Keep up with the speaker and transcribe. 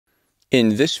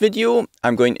In this video,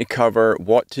 I'm going to cover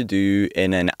what to do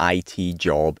in an IT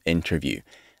job interview.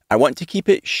 I want to keep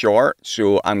it short,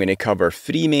 so I'm going to cover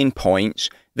 3 main points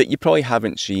that you probably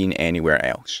haven't seen anywhere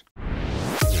else.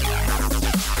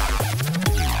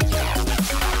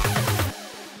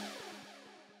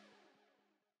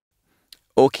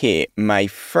 Okay, my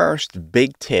first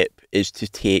big tip is to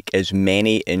take as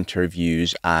many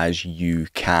interviews as you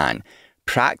can.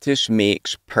 Practice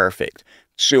makes perfect.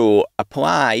 So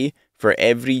apply for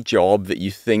every job that you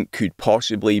think could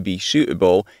possibly be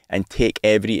suitable and take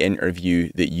every interview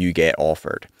that you get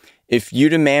offered. If you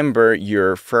remember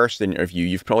your first interview,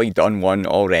 you've probably done one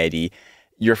already.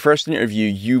 Your first interview,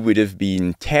 you would have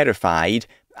been terrified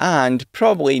and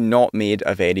probably not made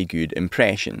a very good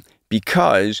impression.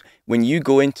 Because when you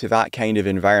go into that kind of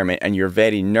environment and you're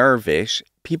very nervous,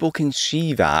 people can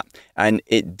see that and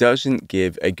it doesn't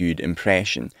give a good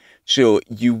impression. So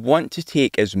you want to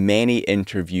take as many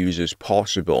interviews as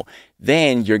possible.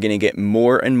 Then you're going to get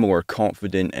more and more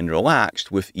confident and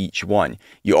relaxed with each one.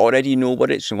 You already know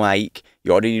what it's like.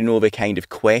 You already know the kind of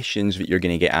questions that you're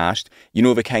going to get asked. You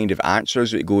know the kind of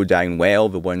answers that go down well,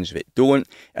 the ones that don't.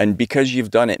 And because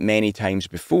you've done it many times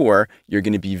before, you're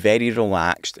going to be very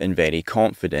relaxed and very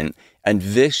confident. And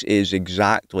this is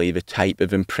exactly the type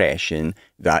of impression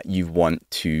that you want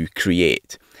to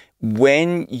create.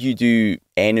 When you do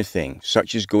anything,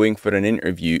 such as going for an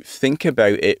interview, think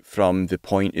about it from the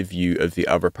point of view of the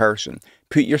other person.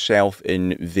 Put yourself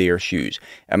in their shoes.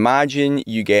 Imagine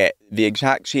you get the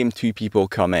exact same 2 people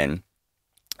come in,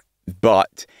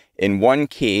 but in one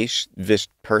case, this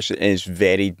person is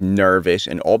very nervous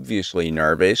and obviously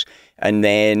nervous. And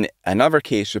then another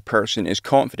case, the person is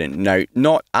confident. Now,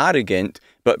 not arrogant,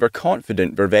 but they're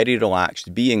confident, they're very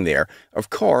relaxed being there. Of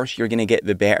course, you're going to get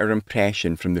the better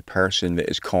impression from the person that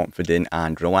is confident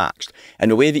and relaxed.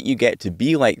 And the way that you get to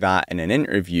be like that in an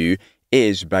interview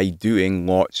is by doing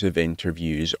lots of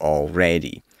interviews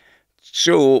already.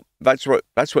 So that's what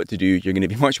to do. You're going to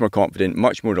be much more confident,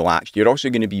 much more relaxed. You're also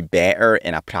going to be better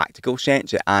in a practical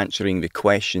sense at answering the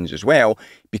questions as well,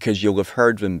 because you'll have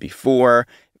heard them before.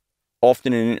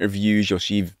 Often in interviews, you'll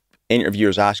see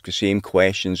interviewers ask the same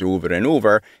questions over and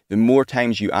over. The more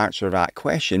times you answer that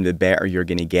question, the better you're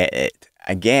going to get it.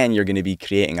 Again, you're going to be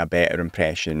creating a better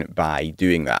impression by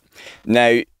doing that.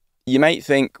 Now, you might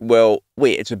think, well,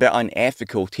 wait, it's a bit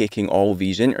unethical taking all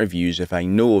these interviews if I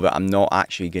know that I'm not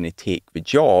actually going to take the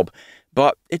job.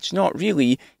 But it's not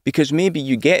really, because maybe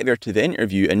you get there to the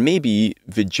interview and maybe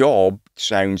the job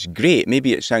sounds great.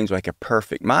 Maybe it sounds like a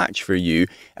perfect match for you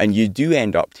and you do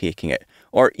end up taking it.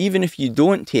 Or even if you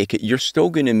don't take it, you're still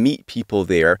going to meet people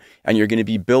there and you're going to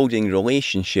be building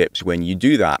relationships when you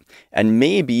do that. And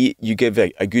maybe you give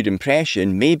a good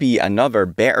impression, maybe another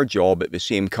better job at the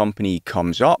same company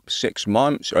comes up 6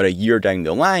 months or a year down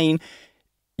the line.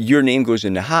 Your name goes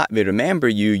in the hat, they remember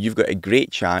you, you've got a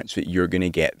great chance that you're going to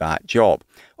get that job.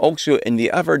 Also, in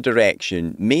the other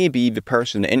direction, maybe the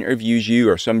person that interviews you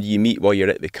or somebody you meet while you're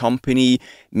at the company,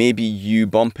 maybe you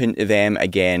bump into them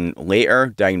again later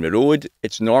down the road.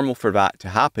 It's normal for that to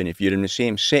happen. If you're in the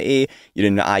same city, you're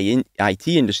in the IT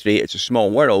industry, it's a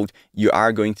small world, you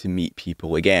are going to meet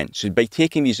people again. So by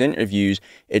taking these interviews,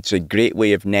 it's a great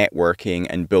way of networking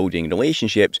and building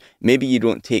relationships. Maybe you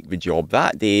don't take the job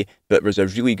that day, but there's a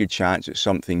really good chance that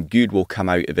something good will come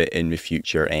out of it in the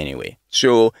future anyway.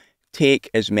 So take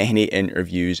as many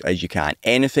interviews as you can.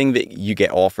 Anything that you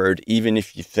get offered, even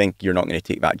if you think you're not going to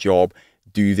take that job,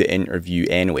 do the interview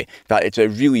anyway. That it's a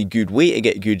really good way to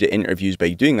get good at interviews by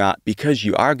doing that, because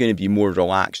you are going to be more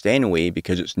relaxed anyway,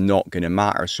 because it's not going to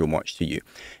matter so much to you.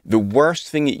 The worst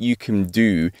thing that you can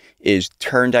do is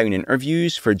turn down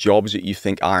interviews for jobs that you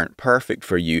think aren't perfect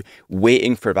for you,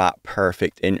 waiting for that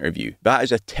perfect interview. That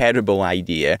is a terrible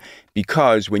idea,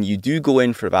 because when you do go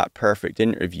in for that perfect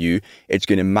interview, it's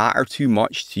going to matter too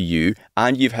much to you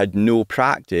and you've had no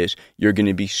practice. You're going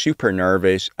to be super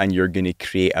nervous and you're going to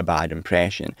create a bad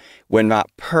impression. When that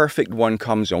perfect one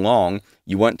comes along,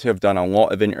 you want to have done a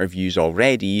lot of interviews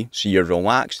already, so you're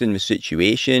relaxed in the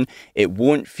situation. It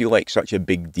won't feel like such a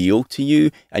big deal to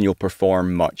you and you'll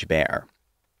perform much better.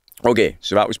 Okay,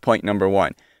 so that was point number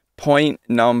 1. Point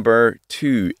number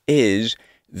 2 is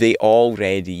they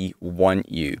already want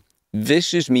you.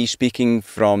 This is me speaking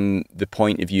from the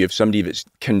point of view of somebody that's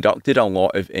conducted a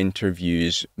lot of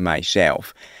interviews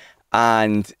myself.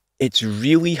 And it's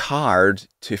really hard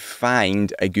to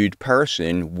find a good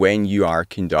person when you are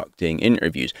conducting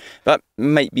interviews. That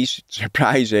might be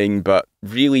surprising, but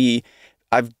really,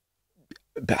 I've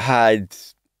had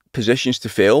positions to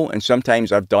fill, and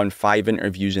sometimes I've done 5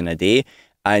 interviews in a day,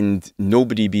 and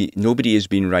nobody has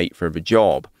been right for the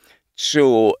job.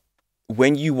 So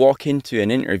when you walk into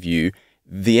an interview,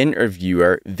 the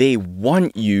interviewer, they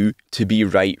want you to be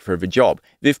right for the job.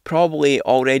 They've probably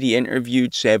already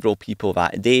interviewed several people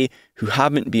that day who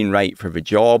haven't been right for the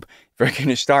job. They're going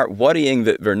to start worrying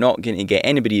that they're not going to get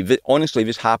anybody. Honestly,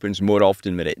 this happens more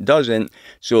often than it doesn't.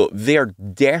 So they're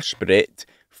desperate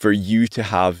for you to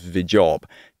have the job.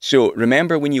 So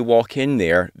remember, when you walk in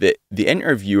there, that the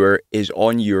interviewer is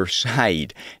on your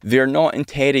side. They're not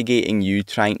interrogating you,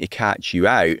 trying to catch you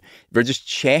out. They're just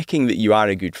checking that you are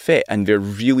a good fit, and they're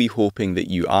really hoping that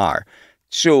you are.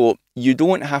 So you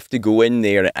don't have to go in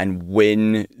there and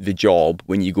win the job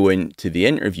when you go into the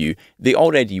interview. They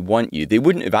already want you. They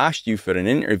wouldn't have asked you for an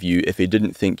interview if they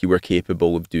didn't think you were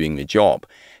capable of doing the job.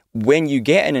 When you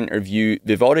get an interview,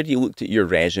 they've already looked at your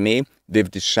resume.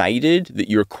 They've decided that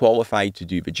you're qualified to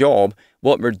do the job.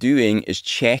 What they're doing is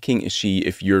checking to see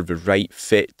if you're the right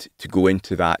fit to go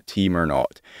into that team or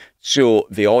not. So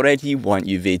they already want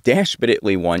you. They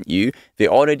desperately want you. They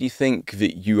already think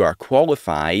that you are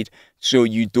qualified. So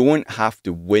you don't have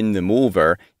to win them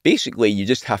over. Basically, you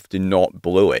just have to not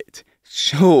blow it.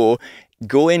 So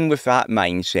go in with that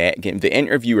mindset. The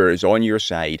interviewer is on your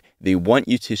side. They want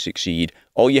you to succeed.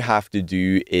 All you have to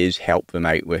do is help them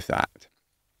out with that.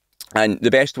 And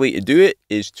the best way to do it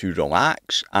is to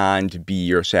relax and be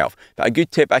yourself. But a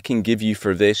good tip I can give you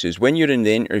for this is, when you're in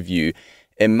the interview,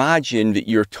 imagine that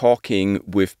you're talking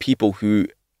with people who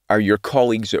are your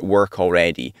colleagues at work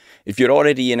already. If you're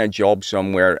already in a job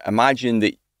somewhere, imagine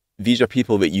that these are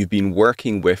people that you've been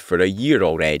working with for a year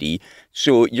already.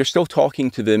 So you're still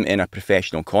talking to them in a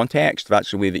professional context.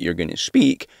 That's the way that you're going to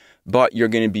speak, but you're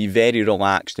going to be very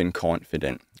relaxed and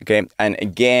confident. Okay. And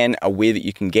again, a way that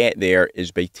you can get there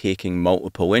is by taking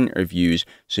multiple interviews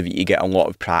so that you get a lot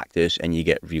of practice and you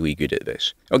get really good at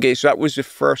this. Okay. So that was the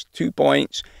first 2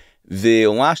 points. The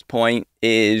last point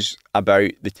is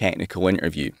about the technical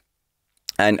interview.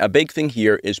 And a big thing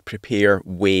here is prepare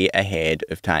way ahead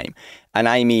of time. And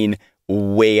I mean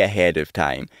way ahead of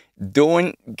time.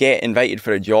 Don't get invited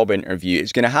for a job interview.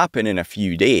 It's going to happen in a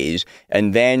few days,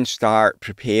 and then start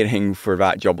preparing for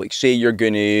that job. Like, say you're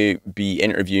going to be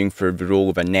interviewing for the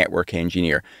role of a network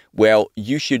engineer. Well,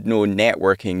 you should know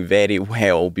networking very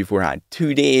well beforehand.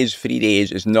 2 days, 3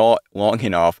 days is not long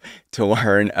enough to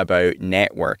learn about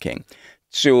networking.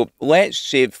 So let's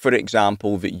say, for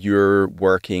example, that you're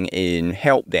working in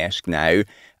help desk now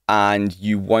and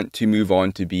you want to move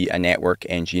on to be a network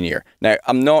engineer. Now,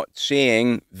 I'm not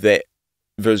saying that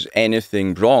there's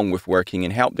anything wrong with working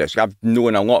in help desk. I've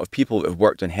known a lot of people that have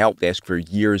worked in help desk for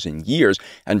years and years,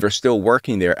 and they're still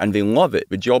working there and they love it.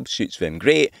 The job suits them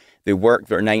great. They work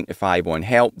their 9 to 5 on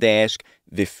help desk.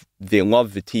 They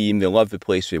love the team. They love the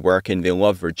place they work in. They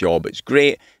love their job. It's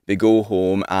great. They go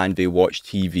home and they watch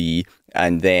TV,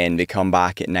 and then they come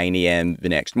back at 9 a.m. the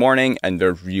next morning and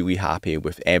they're really happy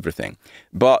with everything.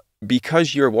 But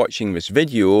because you're watching this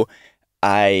video,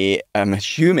 I am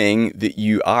assuming that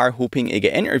you are hoping to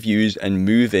get interviews and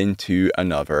move into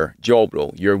another job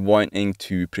role. You're wanting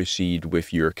to proceed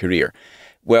with your career.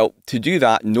 Well, to do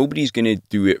that, nobody's going to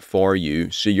do it for you.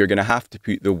 So you're going to have to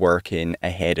put the work in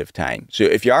ahead of time. So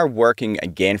if you are working,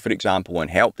 again, for example, on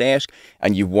help desk,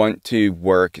 and you want to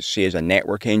work, say, as a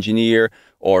network engineer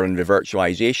or in the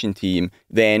virtualization team,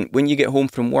 then when you get home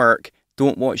from work,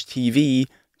 don't watch TV,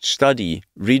 study,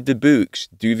 read the books,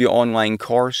 do the online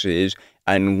courses,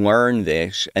 and learn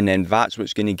this. And then that's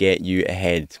what's going to get you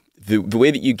ahead. The way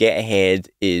that you get ahead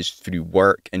is through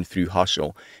work and through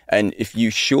hustle. And if you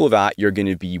show that, you're going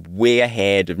to be way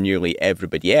ahead of nearly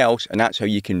everybody else. And that's how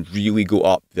you can really go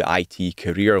up the IT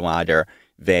career ladder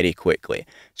very quickly.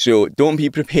 So don't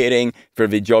be preparing for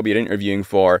the job you're interviewing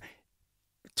for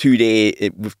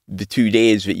with the 2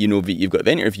 days that you know that you've got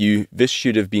the interview. This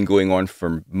should have been going on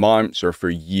for months or for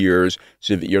years,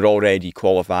 so that you're already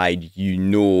qualified. You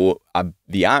know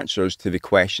the answers to the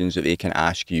questions that they can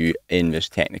ask you in this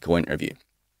technical interview.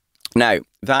 Now,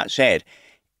 that said,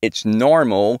 it's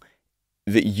normal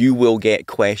that you will get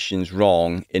questions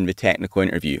wrong in the technical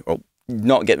interview. Or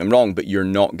not get them wrong, but you're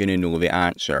not going to know the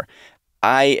answer.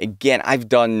 I've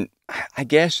done, I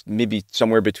guess, maybe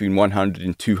somewhere between 100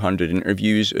 and 200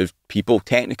 interviews of people,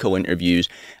 technical interviews,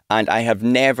 and I have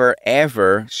never,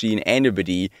 ever seen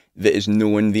anybody that has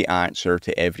known the answer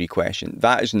to every question.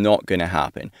 That is not going to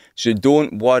happen. So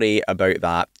don't worry about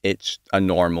that. It's a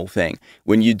normal thing.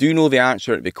 When you do know the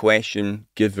answer to the question,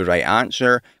 give the right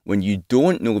answer. When you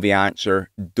don't know the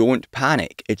answer, don't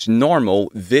panic. It's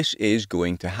normal. This is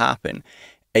going to happen.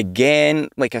 Again,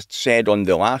 like I said on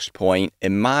the last point,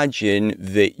 imagine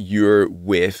that you're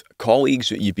with colleagues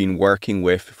that you've been working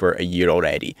with for a year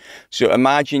already. So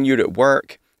imagine you're at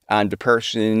work and the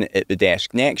person at the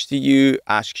desk next to you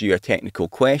asks you a technical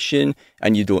question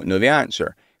and you don't know the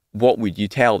answer, what would you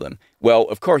tell them? Well,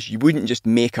 of course, you wouldn't just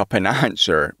make up an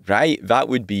answer, right? That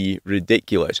would be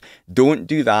ridiculous. Don't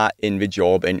do that in the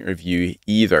job interview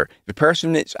either. The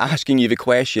person that's asking you the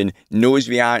question knows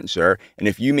the answer, and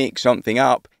if you make something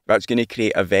up, that's going to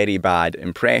create a very bad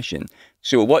impression.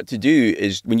 So what to do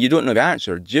is, when you don't know the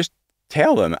answer, just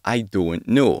tell them, I don't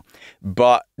know.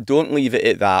 But don't leave it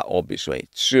at that, obviously.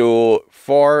 So,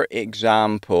 for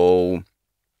example,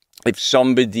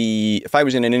 if I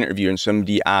was in an interview and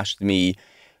somebody asked me,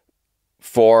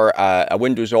 for a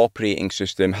Windows operating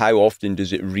system, how often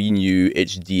does it renew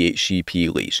its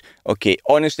DHCP lease? Okay,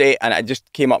 honestly, and I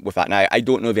just came up with that now, I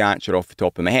don't know the answer off the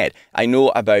top of my head. I know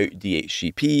about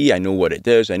DHCP, I know what it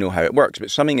does, I know how it works,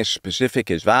 but something as specific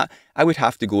as that, I would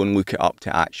have to go and look it up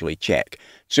to actually check.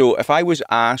 So if I was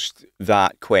asked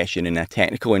that question in a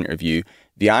technical interview,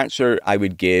 the answer I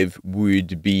would give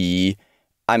would be,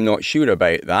 I'm not sure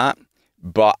about that,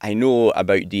 but I know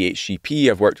about DHCP.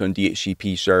 I've worked on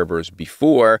DHCP servers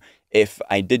before. If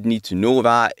I did need to know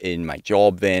that in my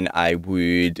job, then I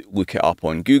would look it up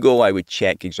on Google. I would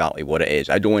check exactly what it is.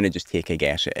 I don't want to just take a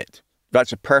guess at it.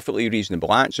 That's a perfectly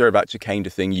reasonable answer. That's the kind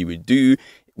of thing you would do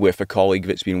with a colleague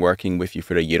that's been working with you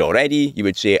for a year already. You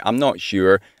would say, I'm not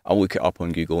sure, I'll look it up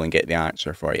on Google and get the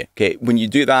answer for you. Okay, when you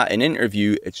do that in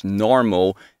interview, it's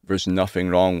normal. There's nothing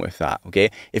wrong with that, okay?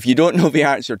 If you don't know the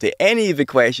answer to any of the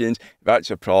questions, that's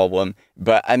a problem.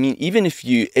 But I mean, even if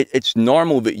it's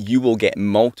normal that you will get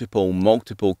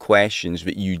multiple questions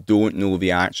that you don't know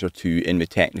the answer to in the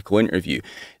technical interview.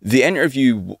 The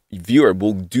interview viewer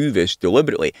will do this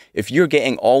deliberately. If you're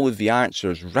getting all of the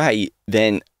answers right,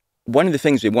 then one of the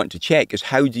things they want to check is,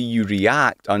 how do you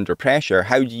react under pressure?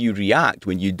 How do you react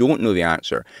when you don't know the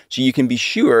answer? So you can be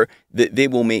sure that they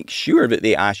will make sure that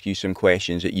they ask you some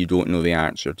questions that you don't know the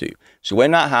answer to. So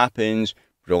when that happens,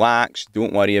 relax,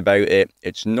 don't worry about it.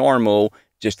 It's normal.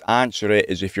 Just answer it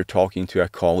as if you're talking to a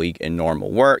colleague in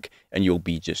normal work, and you'll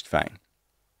be just fine.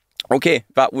 Okay,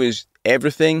 that was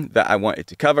everything that I wanted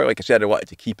to cover. Like I said, I wanted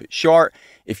to keep it short.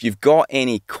 If you've got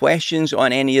any questions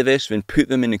on any of this, then put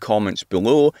them in the comments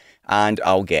below and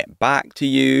I'll get back to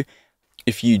you.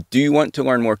 If you do want to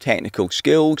learn more technical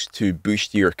skills to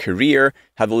boost your career,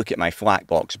 have a look at my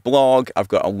FLACKBOX blog. I've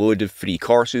got a load of free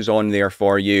courses on there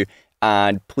for you,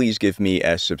 and please give me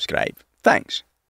a subscribe. Thanks.